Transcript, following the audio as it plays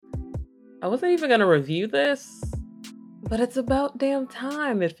I wasn't even gonna review this, but it's about damn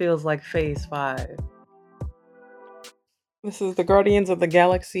time it feels like Phase 5. This is the Guardians of the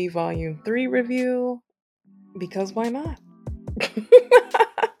Galaxy Volume 3 review, because why not?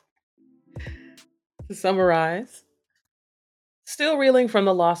 To summarize, still reeling from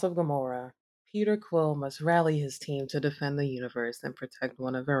the loss of Gamora, Peter Quill must rally his team to defend the universe and protect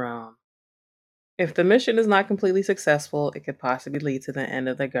one of their own. If the mission is not completely successful, it could possibly lead to the end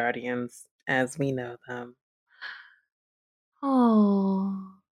of the Guardians as we know them.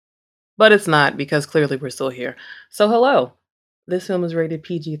 Oh. But it's not because clearly we're still here. So, hello. This film is rated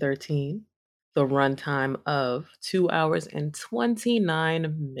PG 13, the runtime of 2 hours and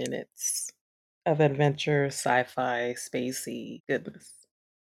 29 minutes of adventure, sci fi, spacey goodness.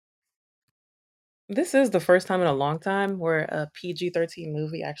 This is the first time in a long time where a PG 13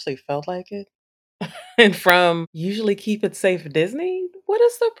 movie actually felt like it. And from usually keep it safe Disney, what a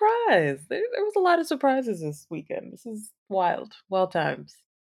surprise! There was a lot of surprises this weekend. This is wild. Well times.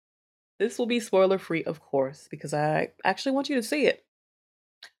 This will be spoiler free, of course, because I actually want you to see it.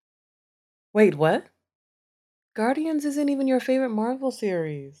 Wait, what? Guardians isn't even your favorite Marvel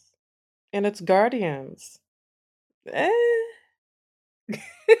series. And it's Guardians. Eh.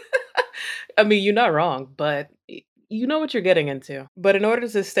 I mean, you're not wrong, but you know what you're getting into. But in order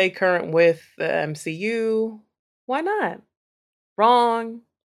to stay current with the MCU, why not? Wrong.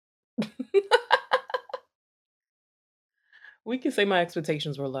 We can say my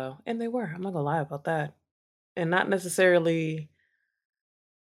expectations were low, and they were. I'm not gonna lie about that. And not necessarily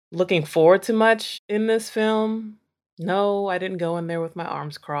looking forward to much in this film. No, I didn't go in there with my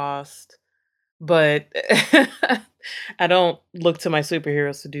arms crossed, but I don't look to my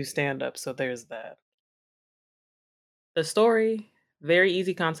superheroes to do stand up, so there's that. The story, very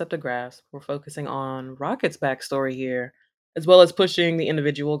easy concept to grasp. We're focusing on Rocket's backstory here, as well as pushing the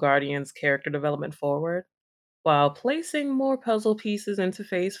individual Guardians' character development forward, while placing more puzzle pieces into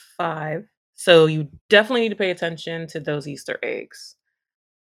Phase 5. So you definitely need to pay attention to those Easter eggs.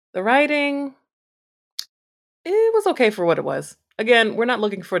 The writing, it was okay for what it was. Again, we're not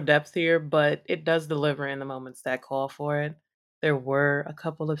looking for depth here, but it does deliver in the moments that call for it. There were a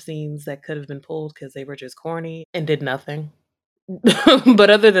couple of scenes that could have been pulled because they were just corny and did nothing.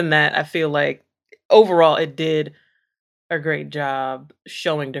 But other than that, I feel like overall it did a great job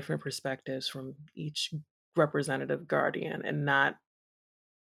showing different perspectives from each representative guardian and not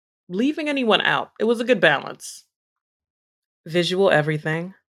leaving anyone out. It was a good balance. Visual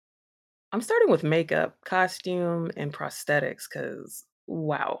everything. I'm starting with makeup, costume, and prosthetics because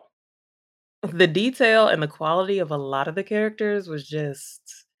wow. The detail and the quality of a lot of the characters was just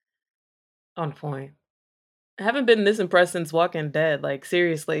on point. I haven't been this impressed since Walking Dead. Like,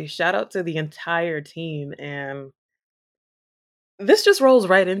 seriously, shout out to the entire team. And this just rolls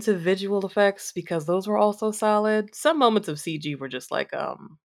right into visual effects because those were also solid. Some moments of CG were just like,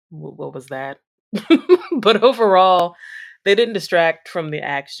 what was that? But overall, they didn't distract from the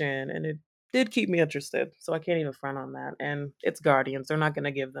action and it did keep me interested. So I can't even front on that. And it's Guardians. They're not going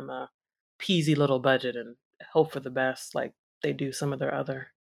to give them a peasy little budget and hope for the best like they do some of their other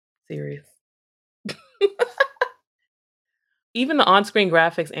series. Even the on-screen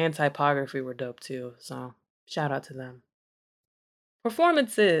graphics and typography were dope too. So shout out to them.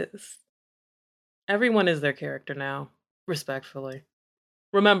 Performances. Everyone is their character now, respectfully.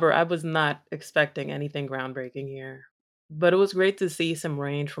 Remember, I was not expecting anything groundbreaking here, but it was great to see some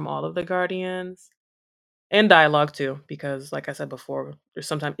range from all of the Guardians and dialogue too, because like I said before, there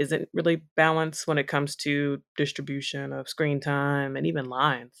sometimes isn't really balance when it comes to distribution of screen time and even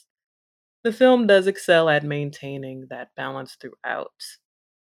lines. The film does excel at maintaining that balance throughout.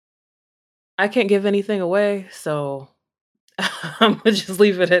 I can't give anything away, so I'm gonna just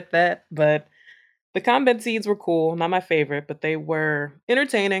leave it at that. But the combat scenes were cool, not my favorite, but they were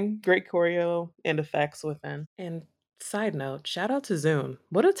entertaining, great choreo and effects within. And side note, shout out to Zune.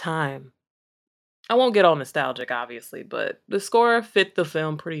 What a time. I won't get all nostalgic, obviously, but the score fit the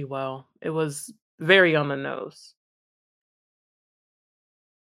film pretty well. It was very on the nose.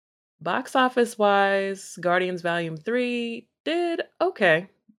 Box office wise, Guardians Volume 3 did okay.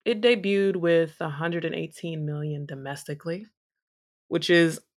 It debuted with 118 million domestically, which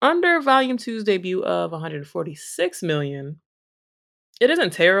is under Volume Two's debut of 146 million. It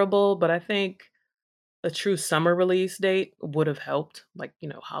isn't terrible, but I think a true summer release date would have helped. Like,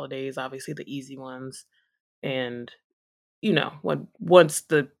 holidays, obviously the easy ones. And, when once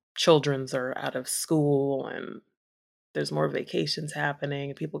the children's are out of school and there's more vacations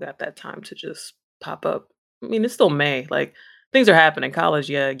happening, people got that time to just pop up. I mean, it's still May. Like, things are happening. College,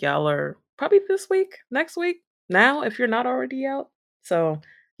 yeah, y'all are probably this week, next week, now, if you're not already out. So,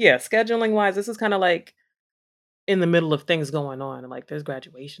 Yeah, scheduling wise, this is kinda like in the middle of things going on, and, like, there's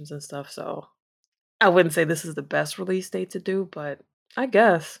graduations and stuff, so I wouldn't say this is the best release date to do, but I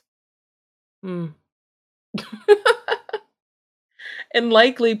guess. Mm. And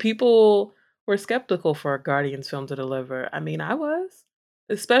likely people were skeptical for a Guardians film to deliver. I mean, I was,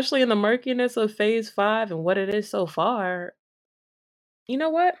 especially in the murkiness of Phase 5 and what it is so far. You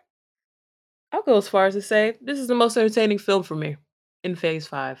know what? I'll go as far as to say this is the most entertaining film for me in Phase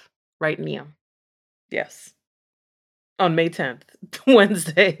 5 right now. Yes, on May 10th,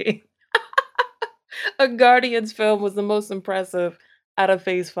 Wednesday. A Guardians film was the most impressive out of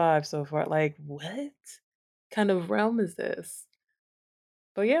Phase 5 so far. Like, what kind of realm is this?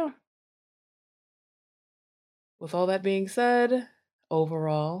 But yeah, with all that being said,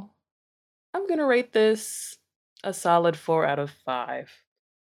 overall, I'm gonna rate this a solid 4 out of 5.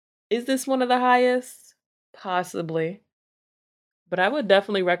 Is this one of the highest? Possibly, but I would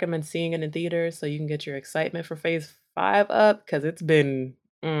definitely recommend seeing it in theaters so you can get your excitement for Phase 5 up because it's been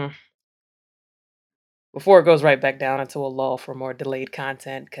before it goes right back down into a lull for more delayed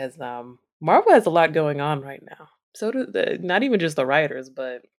content. Because Marvel has a lot going on right now. So do the not even just the writers,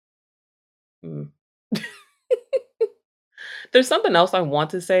 but mm. There's something else I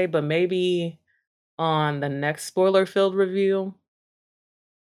want to say, but maybe on the next spoiler-filled review.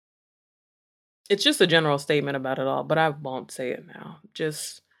 It's just a general statement about it all, but I won't say it now.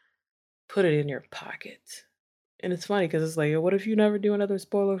 Just put it in your pocket. And it's funny because it's like, what if you never do another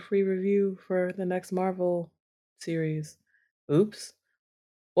spoiler-free review for the next Marvel series? Oops.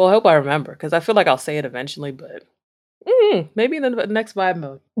 Well, I hope I remember because I feel like I'll say it eventually, but maybe in the next vibe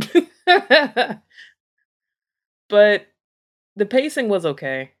mode. But the pacing was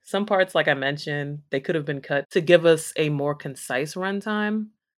okay. Some parts, like I mentioned, they could have been cut to give us a more concise runtime.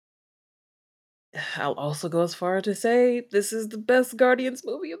 I'll also go as far to say this is the best Guardians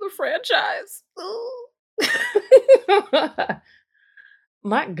movie of the franchise. Ooh.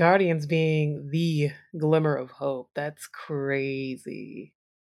 Not Guardians being the glimmer of hope. That's crazy.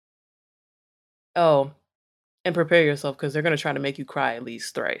 Oh, and prepare yourself because they're gonna try to make you cry at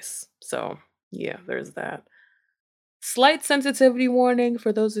least thrice. So, yeah, there's that. Slight sensitivity warning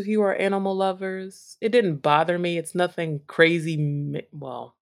for those of you who are animal lovers. It didn't bother me. It's nothing crazy.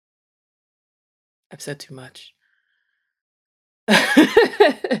 Well, I've said too much.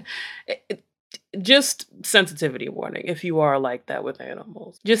 It- just sensitivity warning if you are like that with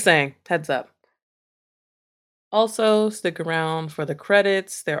animals. Just saying, heads up. Also, stick around for the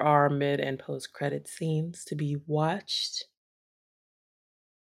credits. There are mid and post credit scenes to be watched.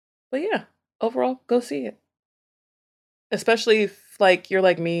 But yeah, overall, go see it. Especially if like you're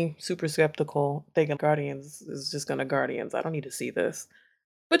like me, super skeptical, thinking Guardians is just gonna Guardians. I don't need to see this.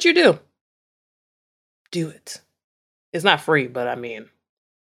 But you do. Do it. It's not free, but I mean,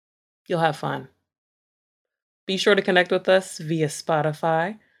 you'll have fun. Be sure to connect with us via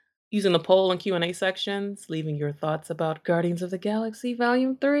Spotify using the poll and Q&A sections, leaving your thoughts about Guardians of the Galaxy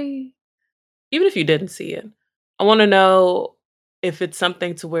Volume 3. Even if you didn't see it. I want to know if it's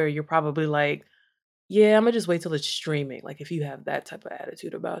something to where you're probably like, yeah, I'm gonna just wait till it's streaming. Like if you have that type of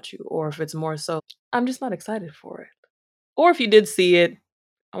attitude about you, or if it's more so, I'm just not excited for it. Or if you did see it,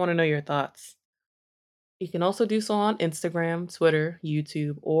 I want to know your thoughts. You can also do so on Instagram, Twitter,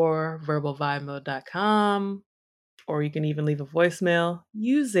 YouTube, or verbalvibemode.com. Or you can even leave a voicemail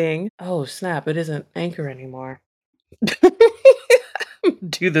using, oh snap, it isn't Anchor anymore.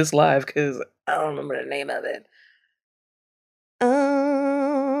 Do this live because I don't remember the name of it.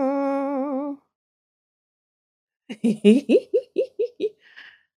 Oh.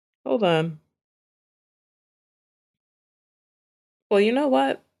 Hold on. Well, you know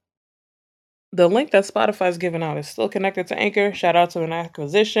what? The link that Spotify's giving out is still connected to Anchor. Shout out to an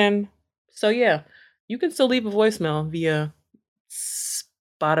acquisition. So yeah, you can still leave a voicemail via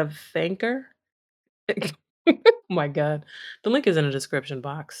Spotify. Oh my god. The link is in the description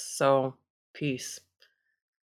box. So peace.